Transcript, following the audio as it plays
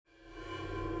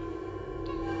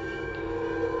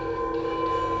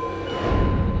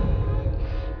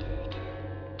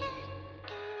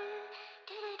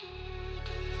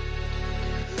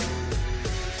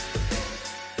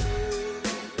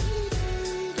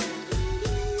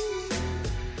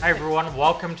Hi everyone,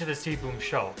 welcome to the C-Boom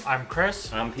Show. I'm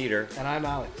Chris. I'm Peter. And I'm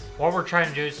Alex. What we're trying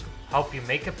to do is help you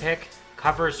make a pick,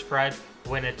 cover a spread,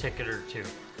 win a ticket or two.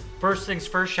 First things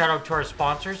first, shout out to our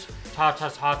sponsors.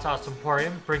 Tata's Hot Sauce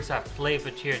Emporium brings that flavor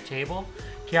to your table.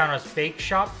 Keanu's Bake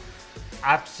Shop,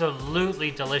 absolutely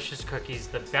delicious cookies,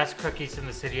 the best cookies in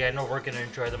the city. I know we're going to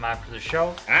enjoy them after the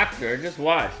show. After, just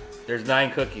watch. There's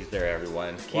 9 cookies there,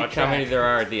 everyone. Watch how many there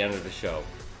are at the end of the show.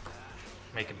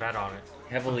 Make a bet on it.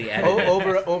 Heavily edited.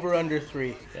 Over under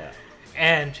 3. Yeah.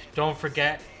 And don't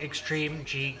forget Extreme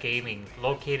G Gaming,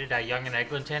 located at Yonge and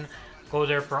Eglinton. Go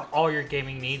there for all your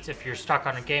gaming needs. If you're stuck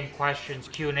on a game, questions,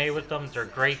 Q&A with them. They're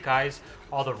great guys.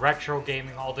 All the retro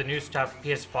gaming, all the new stuff,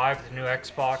 PS5, the new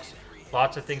Xbox.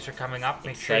 Lots of things are coming up.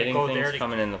 Make sure you go there. Exciting things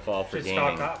coming in the fall for gaming.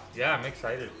 Stock up. Yeah, I'm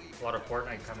excited. A lot of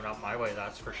Fortnite coming up my way,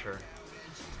 that's for sure.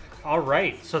 All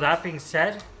right. So that being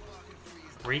said,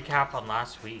 recap on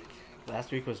last week.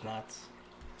 Last week was nuts.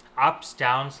 Ups,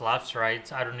 downs, lefts,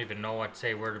 rights. I don't even know what to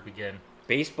say, where to begin.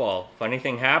 Baseball. Funny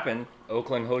thing happened.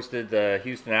 Oakland hosted the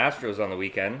Houston Astros on the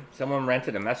weekend. Someone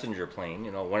rented a messenger plane,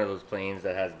 one of those planes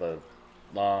that has the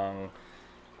long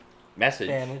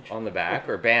message on the back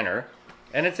or banner.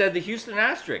 And it said the Houston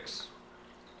Asterix.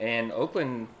 And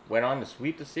Oakland went on to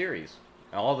sweep the series.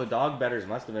 All the dog bettors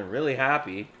must have been really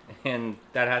happy. And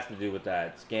that has to do with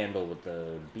that scandal with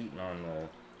the beating on the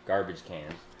garbage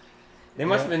cans. They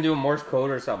must have been doing Morse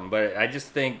code or something. But I just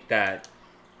think that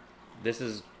this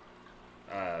is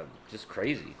just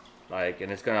crazy.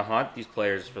 And it's going to haunt these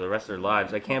players for the rest of their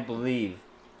lives. I can't believe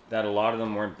that a lot of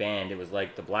them weren't banned. It was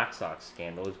like the Black Sox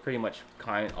scandal. It was pretty much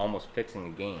almost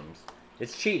fixing the games.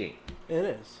 It's cheating. It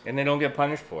is. And they don't get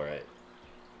punished for it.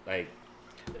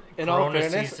 In all Corona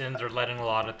fairness, season, they're letting a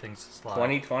lot of things slide.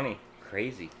 2020.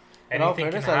 Crazy. In all Anything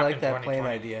fairness, can I happen like that in plane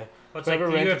 2020. idea. Well, it's like the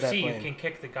Whoever rented that UFC, you plane. can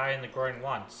kick the guy in the groin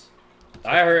once.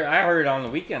 I heard on the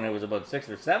weekend it was about 6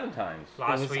 or 7 times.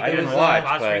 Last was- weekend, I didn't watch,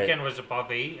 last but- weekend was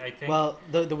above 8, I think. Well,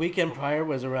 the weekend prior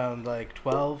was around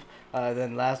 12.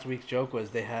 Then last week's joke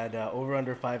was they had over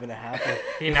under 5.5.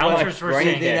 the announcers were Right.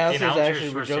 saying The it. The announcers announcers actually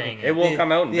were were joking. saying It it. won't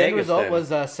come out in The end Vegas result then.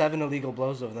 was 7 illegal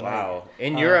blows of the night. Wow.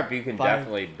 In Europe, you can 5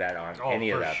 definitely bet on Oh, any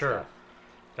of for that sure.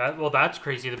 stuff. That's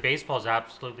crazy. The baseball's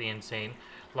absolutely insane.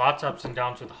 Lots of ups and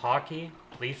downs with hockey.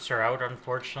 Leafs are out,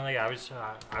 unfortunately. I was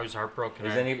heartbroken.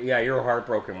 You were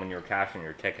heartbroken when you were cashing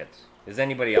your tickets. Is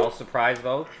anybody else surprised,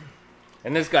 though?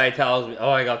 And this guy tells me,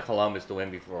 I got Columbus to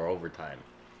win before overtime.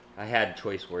 I had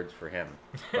choice words for him.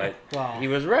 But Wow. he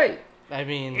was right. I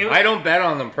mean, I don't bet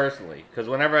on them personally. Because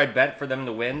whenever I bet for them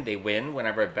to win, they win.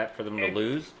 Whenever I bet for them to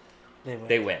lose,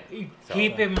 they win. So-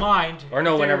 Keep in mind. Or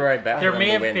no, whenever I bet there for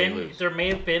may them to have win, they been lose. there may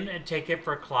have been a ticket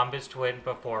for Columbus to win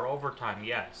before overtime.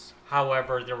 Yes.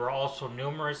 However, there were also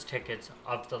numerous tickets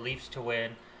of the Leafs to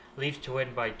win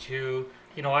by 2.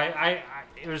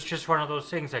 It was just one of those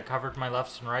things. I covered my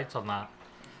lefts and rights on that.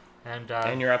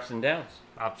 And your ups and downs.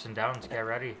 Ups and downs. Get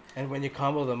ready. and when you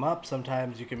combo them up,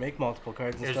 sometimes you can make multiple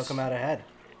cards and still It's- come out ahead.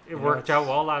 It worked out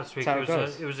well last week. that's how it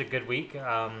goes. It was a good week.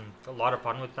 A lot of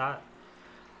fun with that.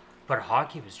 But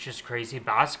hockey was just crazy.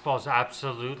 Basketball is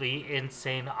absolutely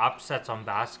insane. Upsets on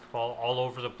basketball all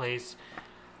over the place.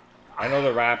 I know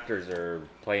the Raptors are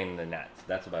playing the Nets.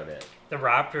 That's about it. The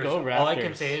Raptors. Go All I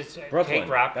can Raptors. say is Brooklyn. take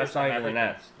Raptors. That's not on even the everything.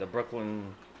 Nets. The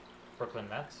Brooklyn. Brooklyn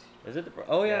Nets. Is it the?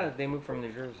 Oh yeah, Yeah. they moved from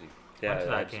New Jersey. Went Yeah, to that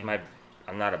that's game.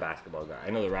 I'm not a basketball guy. I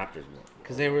know the Raptors won.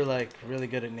 Because they were really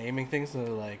good at naming things. And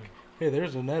they're like, hey,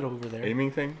 there's a net over there.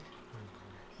 Naming thing.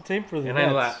 Same for the And I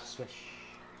know that. Nets.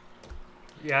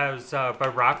 Yeah, it was.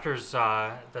 But Raptors.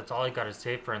 That's all I got to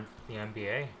say for the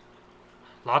NBA.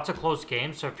 Lots of close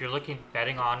games. So if you're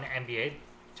betting on NBA,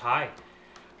 tie.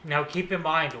 Now keep in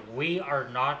mind, we are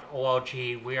not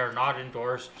OLG. We are not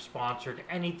endorsed, sponsored,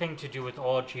 anything to do with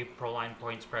OLG, Proline,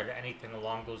 Point Spread, anything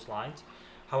along those lines.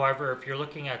 However, if you're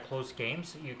looking at close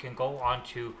games, you can go on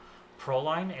to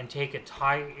Proline and take a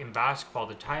tie in basketball.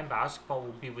 The tie in basketball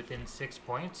will be within 6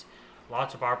 points.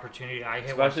 Lots of opportunity. I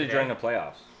hit one Especially today. during the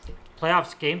playoffs.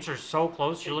 Playoffs games are so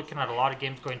close. You're looking at a lot of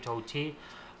games going to OT,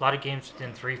 a lot of games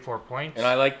within 3-4 points. And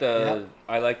I like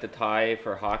the tie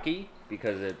for hockey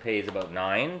because it pays about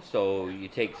 9. So you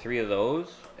take 3 of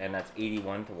those, and that's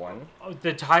 81 to 1.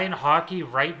 The tie in hockey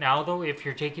right now, though, if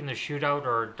you're taking the shootout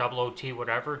or double OT,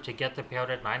 whatever, to get the payout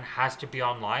at 9 has to be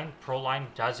online. Proline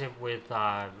does it with.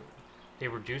 They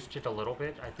reduced it a little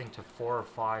bit, I think, to 4 or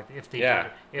 5 if they Yeah, do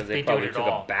it, because if they they do probably it at took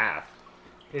all. a bath.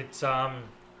 It's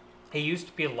it used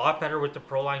to be a lot better with the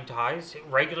Proline ties.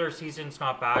 Regular season's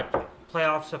not bad.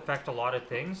 Playoffs affect a lot of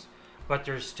things, but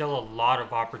there's still a lot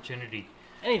of opportunity.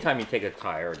 Anytime you take a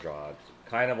tie or a draw, it's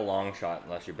kind of a long shot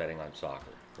unless you're betting on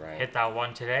soccer, right? Hit that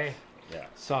one today. Yeah.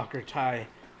 Soccer tie.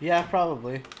 Yeah,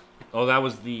 probably. Oh, that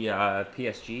was the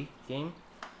PSG game?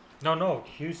 No,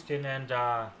 Houston and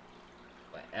MLS.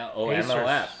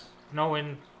 Pacers. No,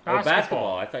 in Oh,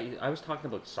 basketball. basketball. I was talking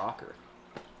about soccer.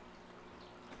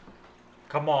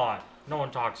 Come on, no one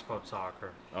talks about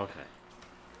soccer. Okay.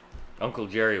 Uncle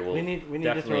Jerry will We need to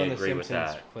definitely throw in the agree with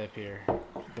Simpsons that. clip here.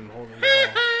 Them holding the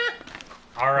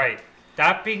ball. All right.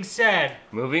 That being said,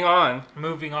 Moving on.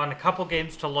 moving on, a couple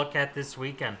games to look at this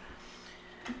weekend.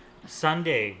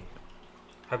 Sunday,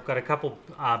 I've got a couple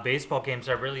baseball games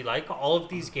I really like. All of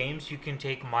these games you can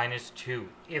take -2.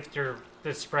 If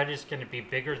the spread is going to be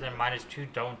bigger than -2,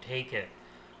 don't take it.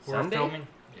 Sunday?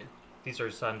 These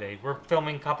are Sunday. We're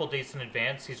filming a couple days in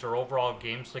advance. These are overall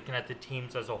games looking at the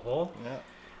teams as a whole. Yeah.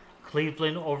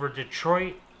 Cleveland over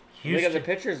Detroit. Look at Houston. the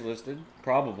pitchers listed.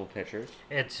 Probable pitchers.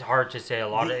 It's hard to say. A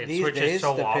lot of it These switches days,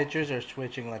 so the often. pitchers are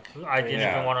switching like. I didn't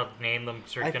Yeah. even want to name them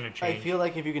because they're going to I change. feel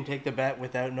like if you can take the bet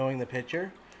without knowing the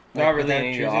pitcher, Not really without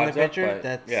any choosing odds the up, pitcher,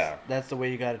 but yeah. that's the way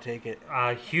you got to take it.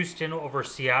 Houston over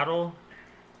Seattle,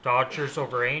 Dodgers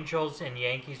over Angels, and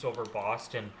Yankees over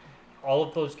Boston. All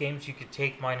of those games you could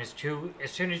take -2.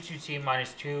 As soon as you see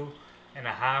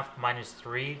 -2.5,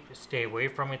 -3, stay away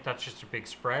from it. That's just a big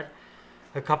spread.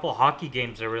 A couple hockey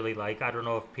games I really like. I don't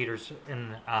know if Peters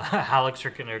and Alex are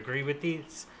going to agree with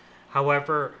these.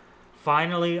 However,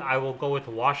 finally, I will go with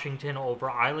Washington over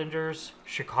Islanders,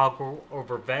 Chicago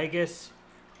over Vegas,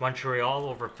 Montreal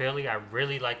over Philly. I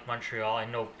really like Montreal. I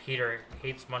know Peter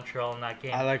hates Montreal in that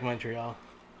game. I like Montreal.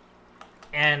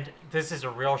 And this is a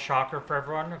real shocker for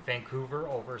everyone. Vancouver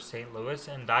over St. Louis.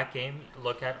 And that game,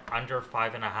 look at under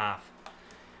 5.5.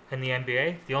 In the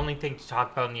NBA, the only thing to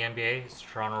talk about in the NBA is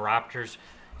Toronto Raptors.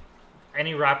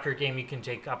 Any Raptor game you can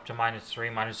take up to -3,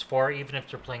 -4. Even if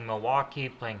they're playing Milwaukee,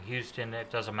 playing Houston, it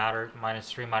doesn't matter.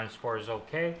 -3, -4 is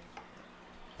okay.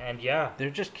 And yeah, They're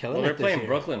just killing Well, they're it this playing year.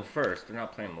 Brooklyn first. They're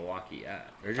not playing Milwaukee yet.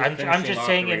 They're I'm finishing just off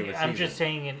saying the regular I'm just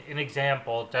season. saying an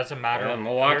example. It doesn't matter.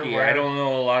 Milwaukee, Here, I don't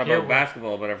know a lot here, about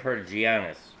basketball, but I've heard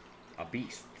Giannis, a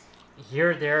beast.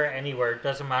 Here, there, anywhere. It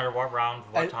doesn't matter what round,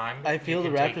 what time. I feel you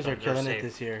the can take Raptors them. are They're killing it safe.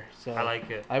 this year. So I like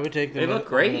it. I would take them. They look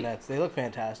over the great. Nets. They look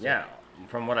fantastic. Yeah,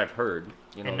 from what I've heard.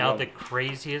 You know, And now they'll- the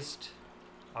craziest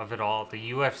of it all, the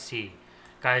UFC.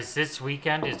 Guys, this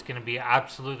weekend is going to be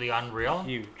absolutely unreal.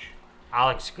 Huge.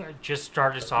 Alex, just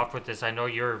start us off with this. I know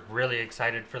you're really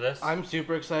excited for this. I'm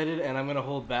super excited, and I'm gonna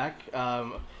hold back.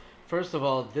 First of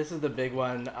all, this is the big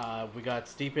one. We got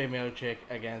Stipe Miocic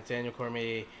against Daniel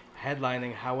Cormier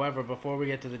headlining. However, before we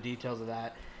get to the details of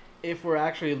that, if we're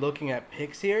actually looking at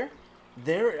picks here,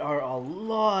 there are a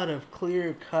lot of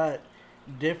clear-cut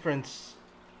difference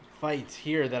fights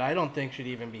here that I don't think should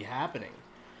even be happening.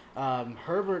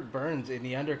 Herbert Burns in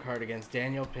the undercard against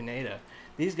Daniel Pineda.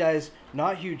 These guys,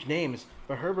 not huge names,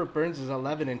 but Herbert Burns is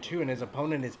 11-2 and his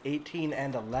opponent is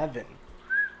 18-11.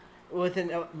 With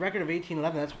a record of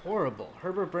 18-11, that's horrible.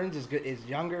 Herbert Burns is good, is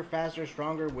younger, faster,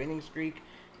 stronger, winning streak.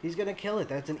 He's gonna kill it.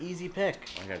 That's an easy pick.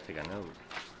 I gotta take a note.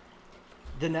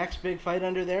 The next big fight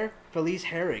under there, Felice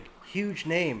Herrig, huge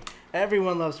name.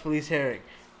 Everyone loves Felice Herrig,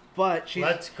 but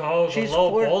Let's go, the she's low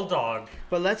four- bulldog.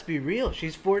 But let's be real,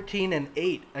 she's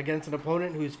 14-8 against an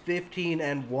opponent who's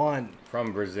 15-1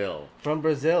 From Brazil. from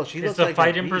Brazil. She Is looks the like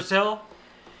fight a in beast. Brazil?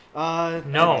 I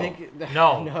No. think,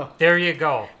 No. no. There you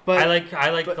go. But- I like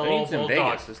but- the I low think it's in bulldog.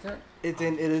 Vegas, isn't it?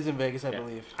 It is in Vegas, I Yeah.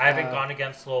 believe. I haven't gone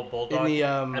against the low bulldog. the,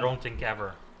 I don't think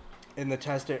ever. In the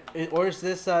tester, or is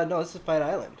this? No, this is Fight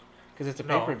Island because it's a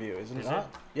No. pay-per-view, isn't it? Is not? it?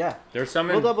 Yeah. There's some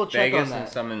We'll in double check Vegas on and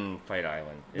that. some in Fight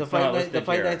Island. The It's fight not night, listed the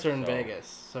fight here, nights are in so- Vegas.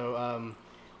 So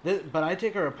but I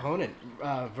take her opponent,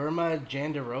 Verma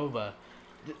Jandarova.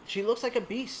 She looks like a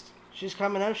beast. She's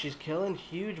coming out. She's killing.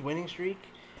 Huge winning streak.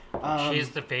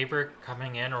 She's the favorite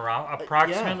coming in around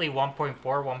approximately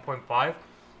 1.4, 1.5.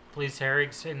 Felice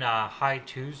Herrig's in high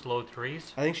 2s, low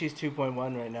 3s. I think she's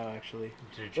 2.1 right now, actually.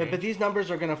 Did it But change? these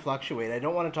numbers are going to fluctuate. I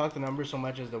don't want to talk the numbers so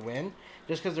much as the win,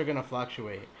 just because they're going to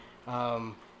fluctuate.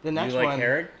 The next You like one,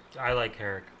 Herrig? I like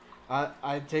Herrig.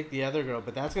 I'd take the other girl,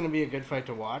 but that's going to be a good fight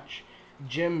to watch.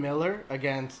 Jim Miller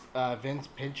against Vince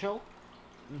Pinchel.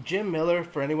 Jim Miller,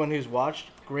 for anyone who's watched,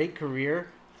 great career,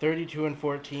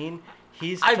 32-14.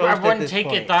 He's I toast at wouldn't this take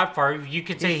point. it that far. You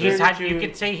could say He's he's had. 32 You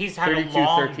could say he's had a 32,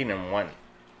 long. 13-1.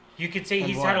 You could say and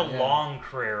he's had a one, yeah. long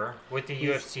career with the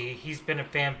UFC. He's been a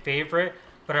fan favorite,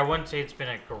 but I wouldn't say it's been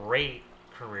a great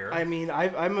career. I mean,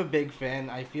 I'm a big fan.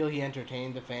 I feel he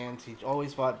entertained the fans. He's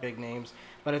always fought big names,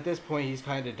 but at this point, he's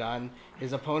kind of done.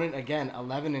 His opponent, again,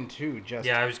 11-2. Just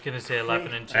yeah, I was gonna say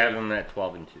 11-2. I have him at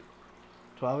 12-2.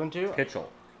 12-2. Pitchell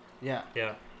Yeah.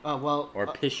 Yeah. Well. or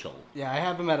Pichel. Yeah, I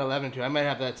have him at 11-2. I might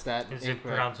have that stat. Is it incorrect,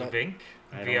 pronounced but Vink?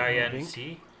 I don't know.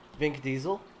 V-I-N-C? Vink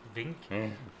Diesel. Vink.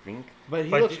 Vink. But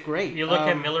he But looks great. You look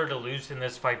at Miller to lose in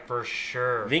this fight for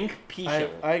sure. Vink Pichel.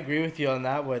 I agree with you on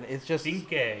that one. It's just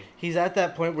Vinke. he's at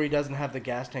that point where he doesn't have the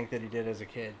gas tank that he did as a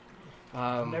kid.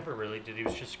 Never really did. He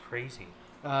was just crazy.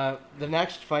 The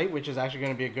next fight, which is actually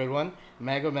going to be a good one,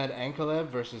 Magomed Ankalaev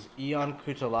versus Ion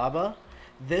Cutelaba.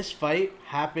 This fight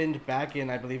happened back in,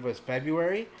 I believe it was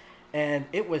February, and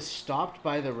it was stopped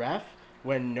by the ref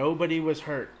when nobody was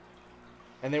hurt.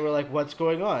 And they were like, what's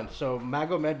going on? So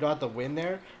Magomed got the win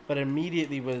there, but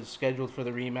immediately was scheduled for the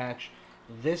rematch.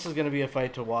 This is going to be a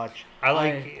fight to watch. I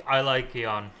like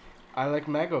Ion. I like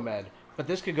Magomed, but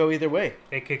this could go either way.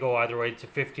 It could go either way. It's a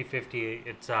 50-50.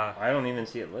 It's I don't even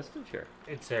see it listed here.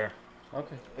 It's there.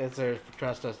 Okay. It's there,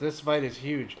 trust us. This fight is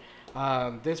huge.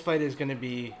 This fight is going to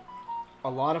be a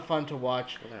lot of fun to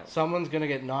watch. Someone's going to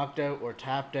get knocked out or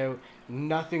tapped out.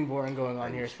 Nothing boring going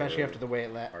on here, especially after the way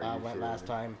it went last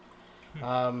time.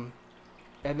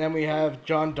 And then we have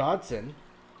John Dodson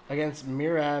against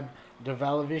Mirab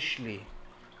Dvalishvili.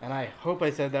 And I hope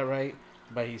I said that right,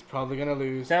 but he's probably going to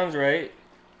lose. Sounds right.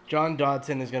 John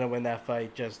Dodson is going to win that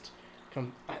fight.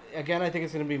 Again, I think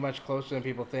it's going to be much closer than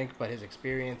people think, but his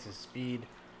experience, his speed.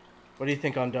 What do you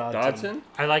think on Dodson? Dodson?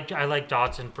 I like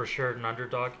Dodson for sure, an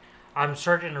underdog. I'm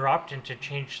sorry to interrupt and to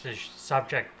change the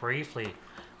subject briefly,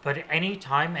 but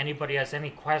anytime anybody has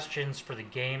any questions for the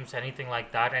games, anything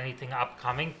like that, anything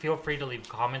upcoming, feel free to leave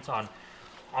comments on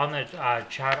the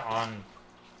chat on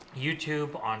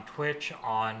YouTube, on Twitch,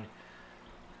 on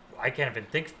I can't even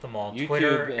think of them all. YouTube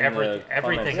Twitter, in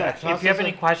everything. Yeah, if you have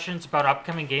any questions about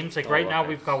upcoming games, like right now okay.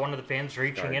 we've got one of the fans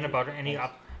reaching in about any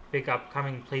big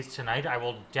upcoming plays tonight. I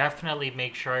will definitely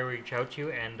make sure I reach out to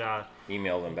you and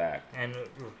Email them back. and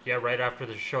yeah, right after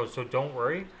the show. So don't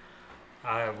worry,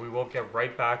 we will get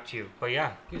right back to you. But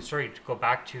yeah, sorry to go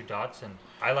back to Dodson.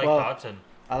 I like Dodson.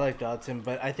 I like Dodson,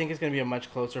 but I think it's going to be a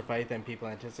much closer fight than people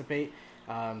anticipate.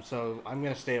 So I'm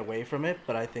going to stay away from it,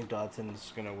 but I think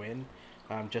Dodson's going to win.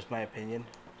 Just my opinion.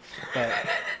 But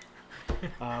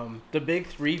the big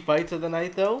three fights of the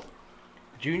night, though,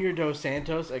 Junior Dos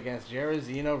Santos against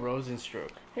Jairzinho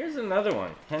Rozenstruik. Here's another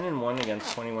one. 10-1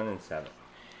 against 21-7. But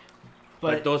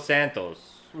But Dos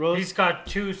Santos. He's got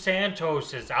two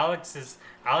Santoses.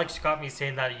 Alex got me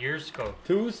saying that years ago.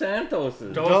 Two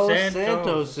Santoses. Dos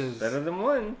Santoses. Better than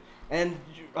one. And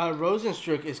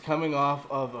Rozenstruik is coming off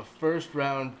of a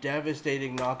first-round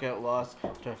devastating knockout loss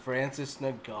to Francis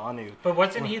Ngannou. But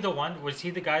wasn't he the one? Was he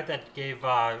the guy that gave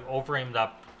Overeem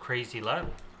that crazy left?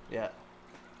 Yeah.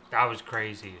 That was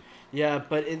crazy. Yeah,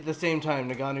 but at the same time,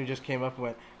 Ngannou just came up and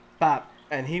went, bap,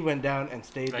 and he went down and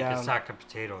stayed Like down. a sack of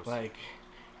potatoes. Like,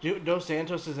 Dos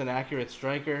Santos is an accurate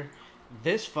striker.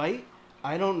 This fight,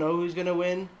 I don't know who's going to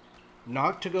win.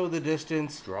 Not to go the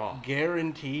distance. Draw.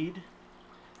 Guaranteed.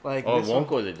 Like, Oh, it this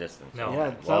won't one- go the distance. No. Yeah,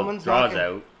 Well, someone's draws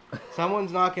knocking, out.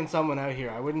 someone's knocking someone out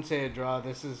here. I wouldn't say a draw.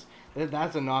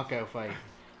 That's a knockout fight.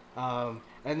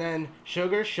 And then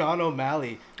Sugar Sean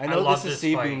O'Malley. I know love this is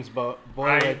this fight. Seabeam's boy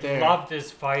I right there. love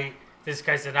this fight. This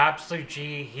guy's an absolute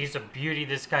G. He's a beauty.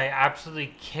 This guy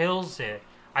absolutely kills it.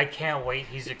 I can't wait.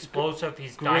 He's explosive.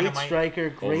 He's Great dynamite. striker,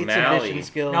 great O'Malley. submission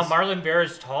skills. Now Marlon Vera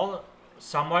is tall,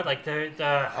 somewhat. Like the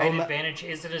height O'Ma- advantage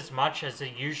isn't as much as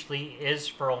it usually is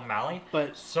for O'Malley.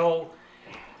 But So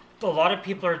a lot of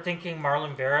people are thinking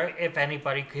Marlon Vera, if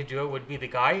anybody could do it, would be the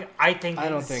guy. I think I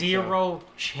don't think zero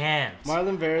chance.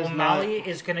 Marlon Vera's O'Malley not.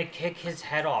 is gonna kick his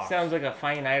head off. Sounds like a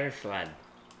fine Irish lad.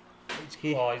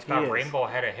 He, Well, he's he got is. rainbow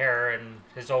head of hair and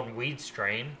his own weed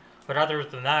strain. But other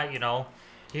than that,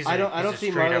 he's I a don't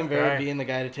see straight Marlon up Vera guy. being the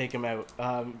guy to take him out.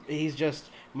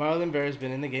 Marlon Vera's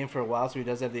been in the game for a while, so he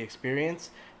does have the experience.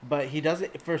 But he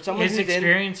doesn't for someone His who's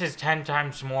experience is 10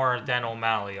 times more than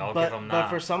O'Malley. I'll give him that. But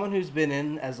for someone who's been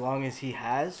in as long as he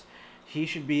has, he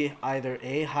should be either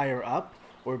A, higher up,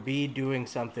 or B, doing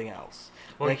something else.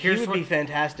 Well, Like, he would be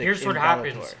fantastic Here's in what Bellator.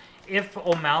 happens. If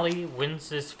O'Malley wins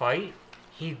this fight,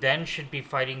 he then should be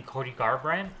fighting Cody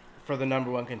Garbrandt, For the number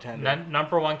one contender.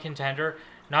 number one contender.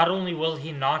 Not only will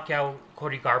he knock out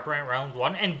Cody Garbrandt round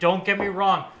one, and don't get me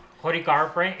wrong, Cody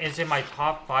Garbrandt is in my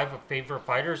top 5 of favorite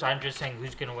fighters. I'm just saying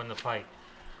who's going to win the fight.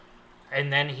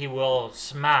 And then he will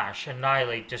smash,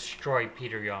 annihilate, destroy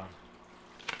Peter Yan.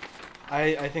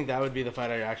 I think that would be the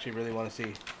fight I actually really want to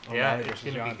see. Yeah, O'Malley it's versus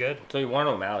going to be Jan. good. So you want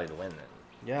O'Malley to win then?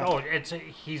 Yeah. Oh,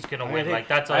 he's going to I win. think- Like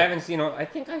that's I a, haven't seen him. I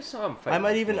think I saw him fight. I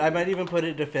might even put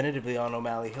it definitively on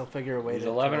O'Malley. He'll figure a way He's to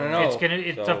 11-0.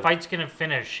 It's so- the fight's gonna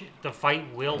finish. The fight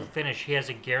will finish. He has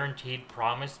a guaranteed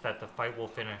promise that the fight will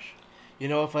finish. You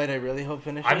know what fight I really hope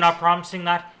finishes? I'm not promising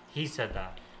that. He said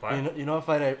that. What? You know what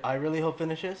fight I really hope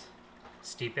finishes?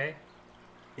 Stipe?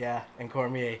 Yeah, and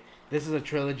Cormier. This is a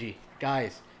trilogy.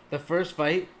 Guys, the first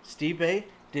fight, Stipe,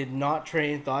 did not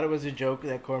train, thought it was a joke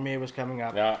that Cormier was coming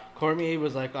up. Yeah. Cormier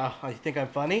was like, "Oh, I think I'm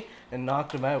funny," and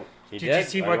knocked him out. Did you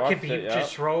see what Khabib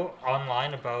just wrote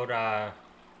online about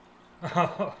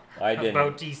I didn't.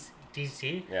 about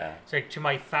DC? Yeah. It's like, to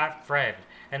my fat friend,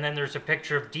 and then there's a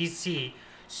picture of DC.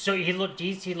 So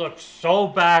DC looks so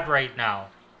bad right now.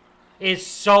 It's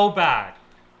so bad.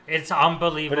 It's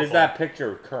unbelievable. But is that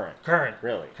picture current? Current.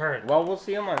 Really? Current. Well, we'll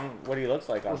see him on what he looks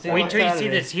like on Wait till you see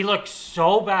this. He looks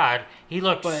so bad. He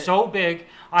looks so big.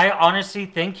 I honestly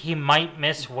think he might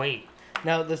miss weight.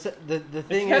 Now the thing it's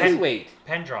is heavyweight.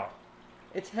 Pen drop.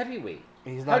 It's heavyweight.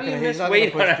 He's How not do you gonna, miss he's not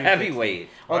weight gonna on a push heavyweight?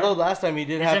 Although last time he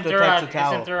did have Isn't to there touch a- the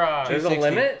towel. isn't there a- There's a 260,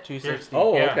 limit? 260.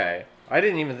 Oh, Yeah. okay. I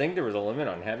didn't even think there was a limit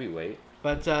on heavyweight.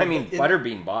 But I mean,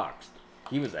 Butterbean boxed.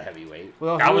 He was a heavyweight.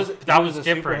 That he was he was a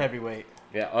super different. heavyweight.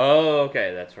 Yeah. Oh,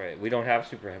 okay. That's right. We don't have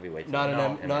super heavyweights. Not in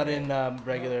MMA. not in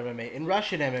regular MMA. In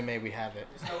Russian MMA, we have it.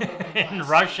 In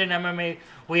Russian MMA,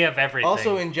 we have everything.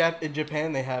 Also in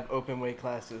Japan, they have open weight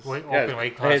classes. Open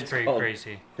weight class, pretty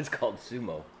crazy. It's called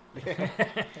sumo.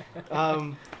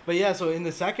 But yeah, so in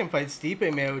the second fight, Stipe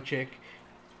Miocic,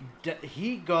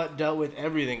 he got dealt with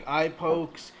everything. Eye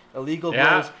pokes, illegal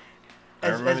Yeah. blows. I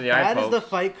As remember the eye bad as the pokes.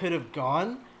 fight could have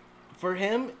gone for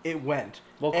him, it went.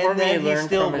 Well, and Cormier then he learned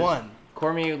still from his, won.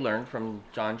 Cormier learned from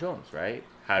John Jones, right?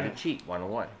 How to Yeah. cheat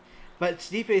 101. But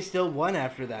Stipe still won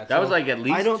after that. That so was like at I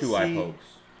least don't 2 eye see- pokes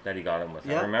that he got him with.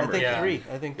 Yeah, I remember. think Yeah. three.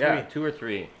 I think Yeah, three. 2 or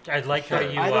 3. I like how Sure.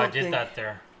 you I don't did think- that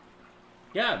there.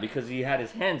 Yeah, because he had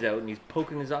his hands out and he's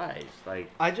poking his eyes. Like,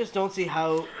 I just don't see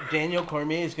how Daniel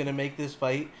Cormier is going to make this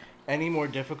fight any more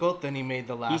difficult than he made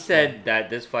the last he said that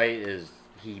this fight is,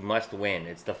 he must win.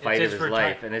 It's the fight of his his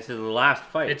life, and it's his last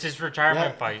fight. It's his retirement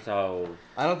Yeah. fight. So,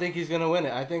 I don't think he's going to win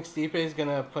it. I think Stipe is going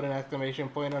to put an exclamation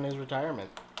point on his retirement.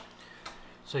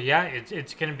 So yeah,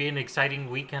 it's going to be an exciting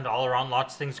weekend all around.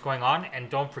 Lots of things going on, and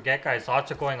don't forget, guys,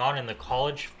 lots of going on in the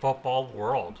college football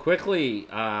world. quickly,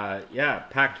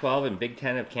 Pac-12 and Big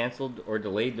Ten have canceled or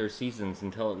delayed their seasons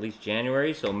until at least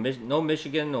January. So no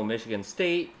Michigan, no Michigan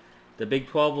State. The Big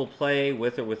 12 will play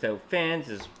with or without fans.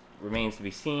 This remains to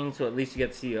be seen. So at least you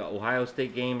get to see Ohio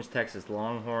State games, Texas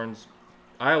Longhorns,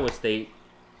 Iowa State.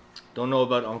 Don't know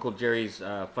about Uncle Jerry's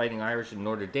Fighting Irish and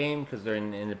Notre Dame because they're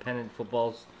in independent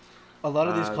footballs. A lot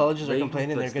of these colleges are league,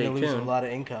 complaining but they're going to stay lose a tuned. lot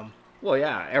of income. Well,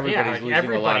 yeah, everybody's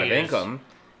losing a lot of everybody is. income,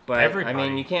 but I Everybody.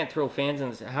 mean, you can't throw fans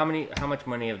in. How much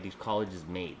money have these colleges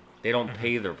made? They don't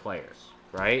pay their players,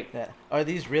 right? Yeah. Are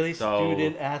these really So-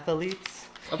 student athletes?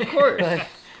 Of course.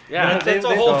 Yeah, That's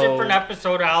a whole different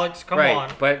episode, Alex. Come right,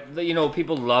 on. but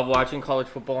people love watching college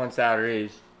football on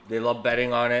Saturdays. They love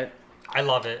betting on it. I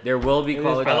love it. There will be It is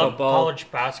college I love football. college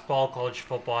basketball, college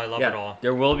football. I love it all.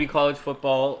 There will be college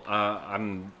football.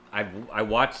 I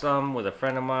watched some with a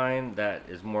friend of mine that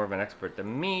is more of an expert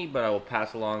than me, but I will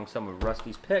pass along some of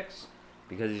Rusty's picks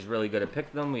because he's really good at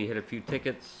picking them. We hit a few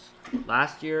tickets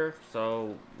last year,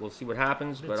 so we'll see what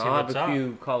happens. But Let's see I'll have what's a up.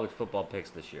 few college football picks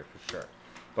this year for sure.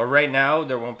 But right now,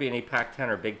 there won't be any Pac-10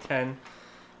 or Big Ten.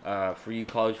 For you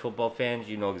college football fans,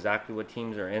 you know exactly what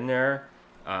teams are in there.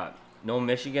 No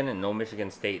Michigan and no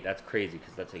Michigan State. That's crazy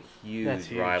because that's a huge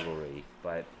huge. rivalry.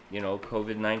 But,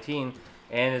 COVID-19.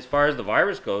 And as far as the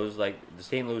virus goes, like the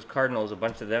St. Louis Cardinals, a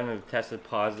bunch of them have tested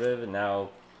positive, and now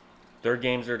their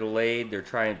games are delayed.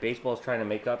 Baseball's trying to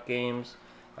make up games,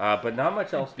 but not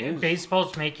much else news.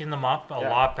 Baseball's making them up a Yeah.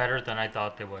 lot better than I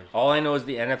thought they would. All I know is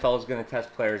the NFL is going to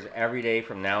test players every day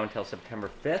from now until September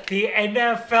 5th. The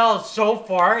NFL, so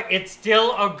far, it's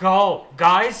still a go.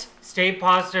 Guys, stay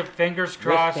positive. Fingers With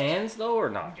crossed. fans, though, or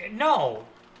not? No.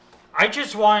 I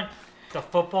just want the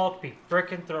football to be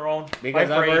freaking thrown Because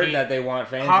by I've Brady, heard that they want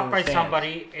fans in caught the by stands.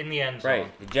 somebody in the end zone.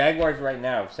 Right. The Jaguars right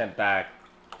now have sent back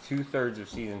 2/3 of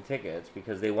season tickets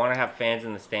because they want to have fans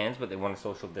in the stands, but they want a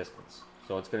social distance.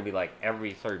 So it's going to be like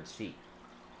every third seat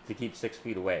to keep 6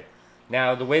 feet away.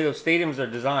 Now, the way those stadiums are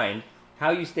designed,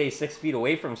 how you stay 6 feet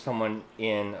away from someone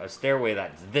in a stairway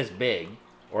that's this big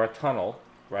or a tunnel,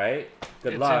 right?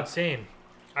 Good It's luck. insane.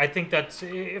 I think that's,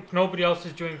 if nobody else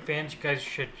is doing fans, you guys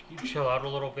should chill out a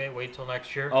little bit, wait till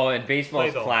next year. Oh, and baseball's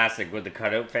Play, though. classic with the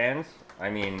cutout fans. I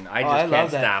mean, I just I can't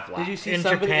love that. staff laugh. Did you see In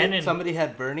somebody? Japan and- Somebody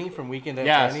had Bernie from Weekend at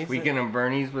Yes, Bernie's. Weekend and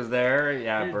Bernie's was there.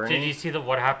 Yeah, Bernie. Did you see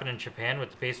what happened in Japan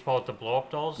with the baseball with the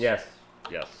blow-up dolls? Yes.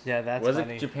 Yeah, that's Was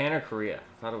funny. it Japan or Korea?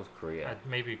 I thought it was Korea.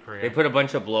 Maybe Korea. They put a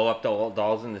bunch of blow-up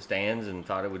dolls in the stands and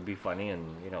thought it would be funny,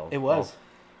 and It was. well,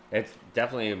 it's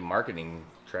definitely a marketing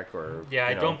trick, or Yeah,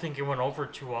 I don't think it went over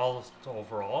too well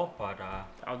overall, but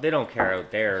they don't care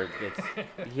out there.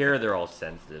 It's here they're all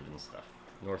sensitive and stuff.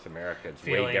 North America, it's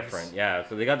way Feelings. different. Yeah,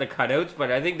 so they got the cutouts, but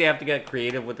I think they have to get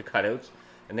creative with the cutouts,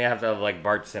 and they have to have like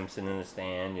Bart Simpson in the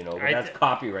stand, but I that's th-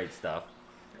 copyright stuff.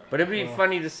 But it'd be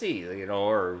funny to see, you know,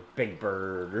 or Big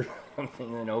Bird or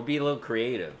something, you know, be a little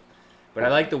creative. But I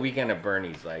like the Weekend at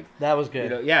Bernie's, like That was good. You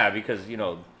know, yeah, because you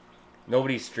know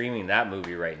nobody's streaming that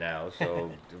movie right now,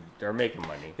 so they're making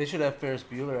money. They should have Ferris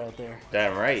Bueller out there.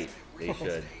 Damn right, they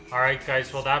should. All right,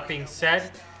 guys. Well, that being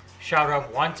said, shout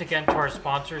out once again to our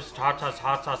sponsors, Tata's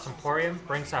Hot Sauce Emporium,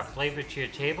 brings that flavor to your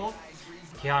table.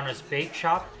 Kiana's Bake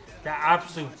Shop, the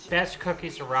absolute best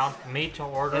cookies around, made to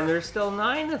order. And there's still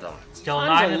 9 of them. Still 9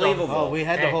 of them. Unbelievable. Oh, we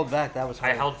had to Hey, hold back. That was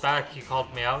hard. I held back. You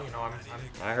called me out. You know,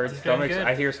 I heard I'm doing stomachs. good.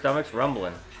 I hear stomachs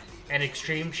rumbling. And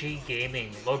Extreme G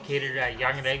Gaming, located at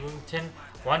Yonge and Eglinton.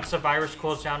 Once the virus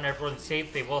cools down and everyone's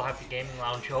safe, they will have the gaming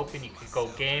lounge open. You can go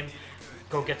game,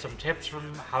 go get some tips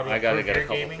from how to I gotta improve get a your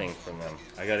couple gaming. things from them.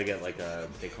 I gotta get like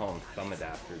they call them thumb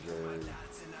adapters or.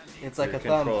 It's like Your a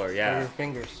thumb controller, for yeah. your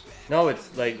fingers. No,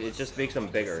 it's like it just makes them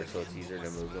bigger, so it's easier to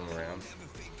move them around.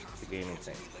 It's a gaming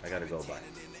thing. I gotta go buy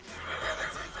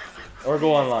it. Or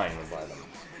go online and buy them.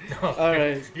 All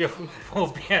right. We'll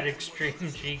be at Extreme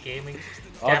G Gaming.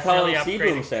 I'll tell them Definitely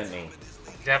T-Boom upgrading. sent me.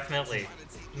 Definitely.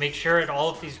 Make sure at all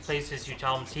of these places you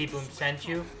tell them T-Boom sent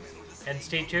you. And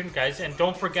stay tuned, guys. And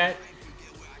don't forget,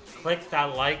 click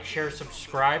that like, share,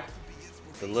 subscribe,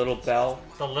 The little bell,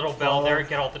 the little bell there,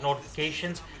 get all the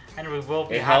notifications. And we will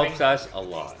be it having helps us a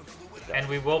lot. and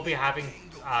we will be having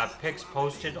pics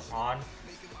posted on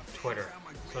Twitter.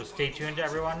 So stay tuned,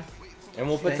 everyone. And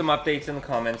we'll put some updates in the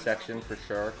comment section for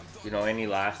sure. You know, any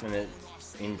last minute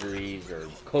injuries or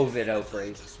COVID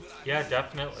outbreaks. Yeah,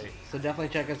 definitely. So definitely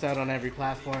check us out on every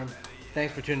platform.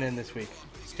 Thanks for tuning in this week.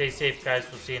 Stay safe, guys.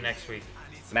 We'll see you next week.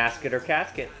 Mask it or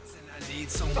casket. I need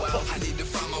some wealth, I need to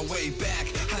find my way back.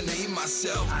 I need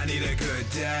myself. I need a good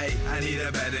day, I need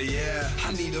a better year.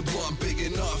 I need a blunt big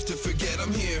enough to forget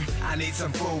I'm here. I need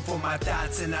some food for my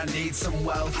thoughts and I need some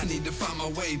wealth. I need to find my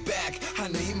way back, I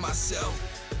need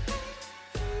myself.